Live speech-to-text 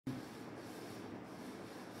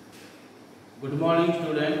Good morning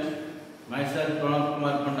student my self Pranav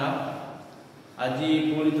Kumar पंडा आज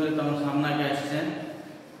पुणी थे तुम सामना के आसे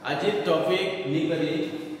आज टॉपिक नी करी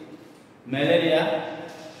मलेरिया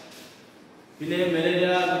पिले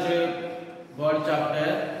मलेरिया गोटे बड़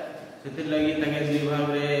चैप्टर से लगी ताके दुई भाग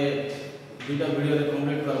रे दुटा वीडियो रे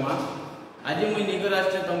कंप्लीट करमा आज मुई निकर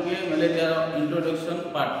आछे तुमके मलेरिया रो इंट्रोडक्शन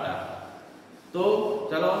पार्टटा तो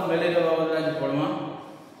चलो मलेरिया बाबत आज पढ़मा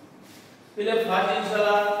पिले फर्स्ट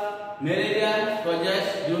इंशाल्लाह malaria causes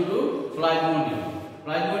due to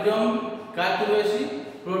Plasmodium कातुरेसी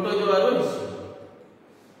protozoa रो हिस्सा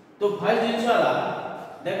तो फर्स्ट इंशाल्लाह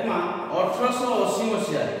देखमा 1880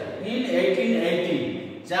 मसिया इन 1880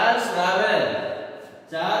 चार्ल्स लावेल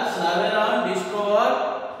डिस्कवर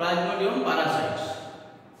प्लाज्मोडियम पैरासाइट्स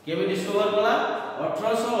केबे डिस्कवर कला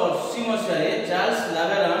 1880 मसिया रे चार्ल्स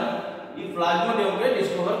लावेल ई प्लाज्मोडियम के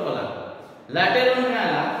डिस्कवर कला लाटेर में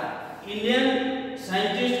आला इंडियन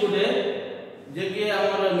साइंटिस्ट गोटे जे कि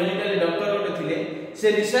हमर मेडिकल डॉक्टर गोटे थिले से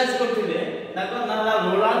रिसर्च करथिले ताकर नाम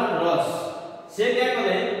रोलांड रॉस से क्या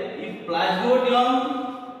करे ई प्लाज्मोडियम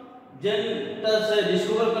जेनटा से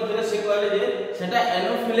डिस्कवर करथिले से कहले जे सेटा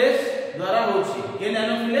एनोफिलेस द्वारा होछि केन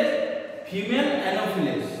एनोफिलेस फीमेल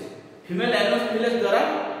एनोफिलेस द्वारा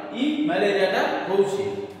ई मलेरिया टा होछि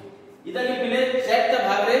इदा के पिले चारटा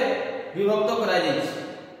भाग रे विभक्त करा जायछि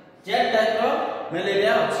चार टाइप रो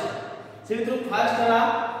मलेरिया अछि से भितर फर्स्ट हला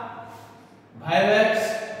वायरस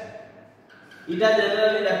इटा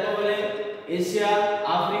जनरली देखो बोले एशिया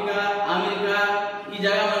अफ्रीका अमेरिका ई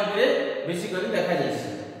जगह मन पे बेसिकली देखा जायछि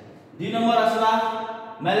दुई नंबर असला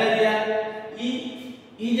मलेरिया ई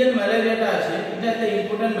जे मलेरिया ता আছে এটা একটা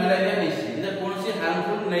ইম্পর্টেন্ট মলেরিয়া নেছে এটা কোনসি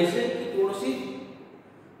হার্মফুল নেছে কি কোনসি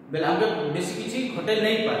বেলা हमके বেশি কিছু ঘটে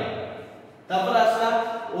নাই পারে তারপর আসলা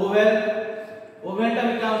ওভেনটা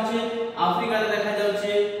भी काम আছে আফ্রিকা রে দেখা যাচ্ছে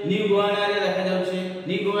নিউ গুয়ানা রে দেখা যাচ্ছে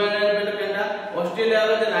নিউ গুয়ানা রে বেটা কেনটা অস্ট্রেলিয়া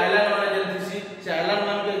রে যে আইল্যান্ড মানে যে দিছি সে আইল্যান্ড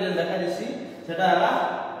মান কে যে দেখা যাচ্ছে সেটা হলা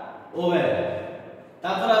ওভেন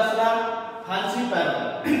তারপর আসলা ফান্সি প্যারট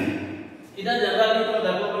এটা জেনারেলি তো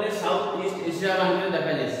দেখো বলে সাউথ ইস্ট এশিয়া মান কে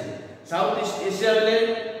দেখা যাচ্ছে সাউথ ইস্ট এশিয়া বলে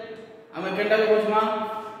আমি কেনটা বুঝমা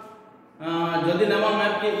যদি নামা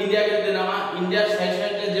ম্যাপ के इंडिया के যদি নামা इंडिया साइड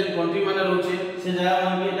जे कंट्री माने रहउছে সে জায়গা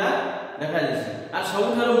মান के এটা দেখা যাচ্ছে আর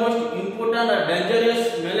সবথেকে মোস্ট ইম্পর্টেন্ট আর ডেঞ্জারাস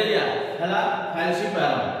ম্যালেরিয়া হলা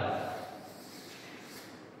ফ্যালসিপারাম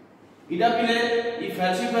ইটা পিলে ই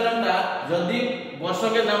ফ্যালসিপারামটা যদি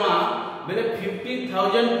বর্ষকে নামা বেলে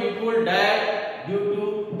 50000 people died due to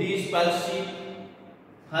this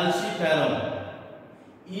ফ্যালসিপারাম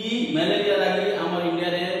E malaria লাগি আমার ইন্ডিয়া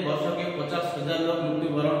রে বর্ষকে 50000 লোক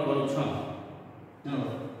মৃত্যুবরণ করছন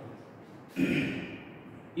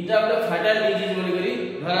इटा একটা ফাইটাল ডিজিজ বলি করি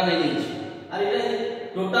ধরা নাই যাইছি আর এটা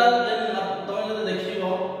টোটাল তুমি যদি দেখিবো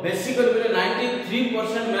বেসিক্যালি বলে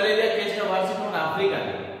 93% ম্যালেরিয়া কেসটা বাড়ছে কোন আফ্রিকা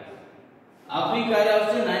রে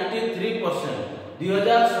আছে 93%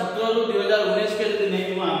 2017 ରୁ 2019 के যদি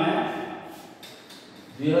নেইমা ଆମେ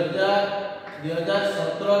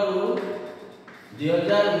 2017 ରୁ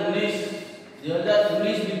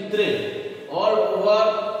 2019 ভিতরে all over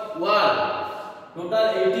world total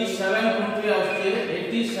 87 country आछे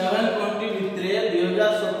 87 कंट्री भितरे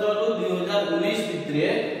 2017 ରୁ 2019 भितरे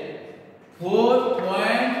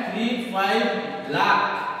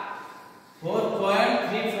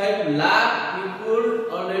 4.35 lakh people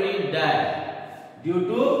already died due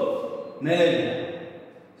to malaria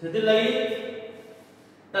सेति लागि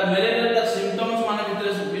ता मलेरिया ता सिम्पटम्स माने भितरे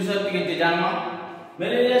विषय के जानमा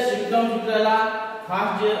malaria symptoms भितरला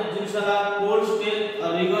first जिनसला cold stage और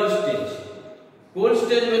रिगर स्टेज कोल्ड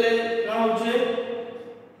स्टेज बेले का होचे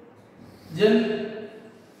जन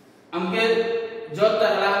हमके जब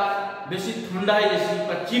तहला बेसी ठंडा है जैसी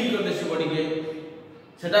पश्चिम कर देसी बॉडी के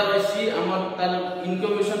सेटा बेसी हमर तार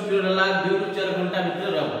इनक्यूबेशन पीरियड ला 2 से 4 घंटा भीतर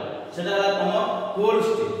रहबो सेटा तम कोल्ड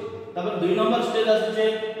स्टेज तब दुई नंबर स्टेज आछे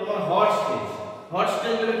तमर हॉट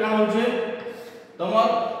स्टेज बेले का होचे तमर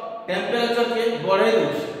टेंपरेचर के बढ़े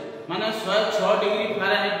दोछ माने 106 डिग्री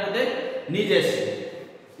फ़ारेनहाइट पते नीचे से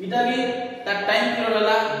इटा भी ता टाइम पीरियड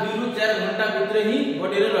ला 2 से 4 घंटा भीतर ही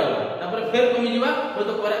बॉडी रे रहबो तापर फेर कमी जीवा तो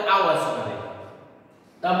परे आव आस करे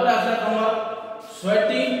तापर आसा हमर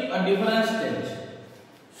स्वेटिंग और डिफरेंस स्टेज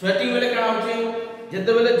स्वेटिंग बेले का होची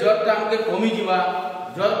जते बेले जर ता हमके कमी जीवा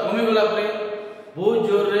जर कमी गला परे बहुत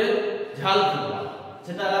जोर रे झाल फुला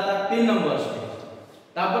सेटा ला ता 3 नंबर स्टेज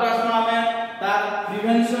तापर आसमा हमें ता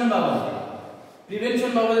प्रिवेंशन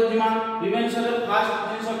बाबत जिमा प्रिवेंशन रे फर्स्ट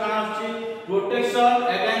जिंस का आछि प्रोटेक्शन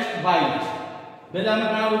अगेंस्ट बाइट बेला में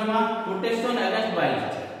काना बुझमा प्रोटेक्शन अगेंस्ट बाइट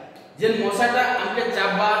जे मशाटा हमके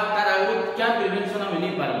चाबा तार आगु क्या प्रिवेंशन हम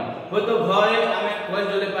नहीं पारमा हो तो घरे हमें कोल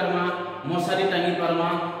जले पारमा मशारी टांगी पारमा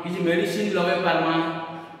किसी मेडिसिन लगे पारमा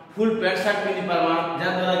फुल पैंट शर्ट पिंधि पारमा जा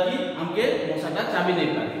द्वारा कि हमके मशाटा चाबी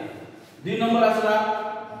नहीं पारे। 2 नंबर आसला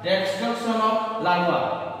डिस्ट्रक्शन ऑफ लार्वा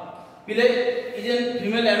पिले इजेन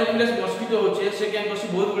फीमेल एनोफिलस मस्किटो होचे से क्या करसी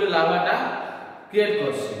बहुत बड़े लार्वाटा क्रिएट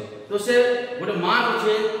करसी। तो से गोटे माछ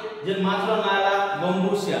होचे जे माछर नाला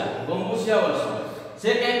गंबुसिया वर्ष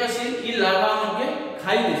से क्या करसी ई लार्वा हमके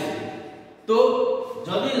खाई देसी। तो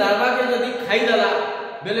जदी लार्वा के जदी खाई दला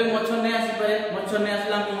बेले मच्छर नहीं आसी पारे मच्छर नहीं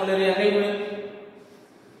आसला हमके मलेरिया नहीं हुए।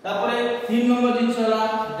 तापरे 3 नंबर जिंस होला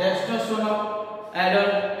डिस्ट्रक्शन ऑफ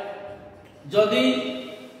एडल्ट जदी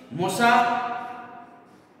मशा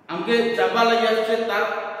हमके चाबा लगी आछे तार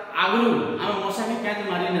आगु हम मशा के कैद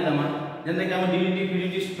मारी ने दमा जंदे कि हम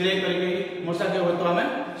डीडीटी स्प्रे करके मशा के हो तो हमें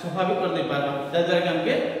सफा भी कर दे पाबा जदर कि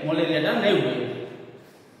हमके मलेरिया नहीं हुए।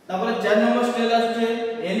 तापर 4 नंबर स्टेज आछे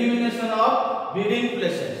elimination of breeding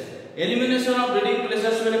places. Elimination of breeding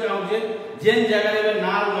places बेले का होचे जेन जगह रे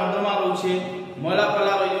नार नर्दमा रहउछे मैला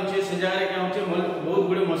पला रहउछे से जगह रे का होचे बहुत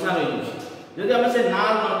गुडे मशा रहउछे जदि हम से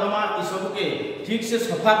नार नर्दमा ई सब के ठीक से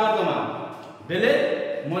सफा कर दमा बेले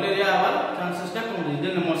मलेरिया आवार चांसेस टा कम जे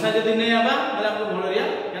मशा जदि नहीं आबा बेले हमको मलेरिया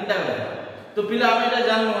केनता करे। तो पिला हम एटा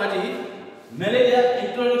जानलो आज मलेरिया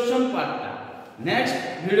इंट्रोडक्शन पार्ट टा नेक्स्ट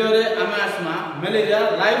वीडियो रे हम आसमा मलेरिया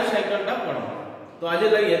लाइफ साइकिल टा पढो। तो आज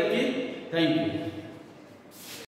लगी एतकी थैंक यू।